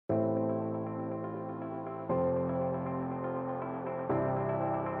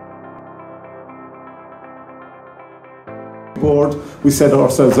board, we set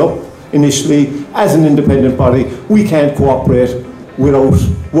ourselves up initially as an independent body. We can't cooperate without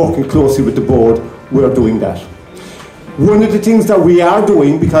working closely with the board. We're doing that. One of the things that we are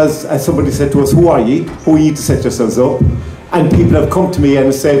doing, because as somebody said to us, who are ye to set yourselves up? And people have come to me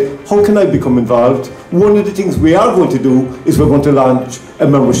and said, how can I become involved? One of the things we are going to do is we're going to launch a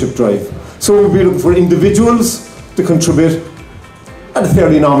membership drive. So we'll be looking for individuals to contribute at a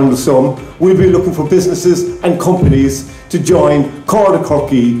fairly nominal sum. We'll be looking for businesses and companies to join Cairde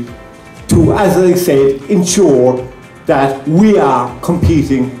Chorcai to, as I said, ensure that we are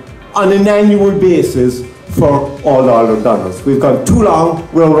competing on an annual basis for all Ireland honours. We've gone too long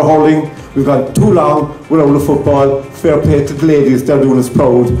without a hurling, we've gone too long without a football. Fair play to the ladies, they're doing us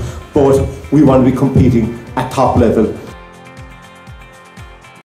proud, but we want to be competing at top level.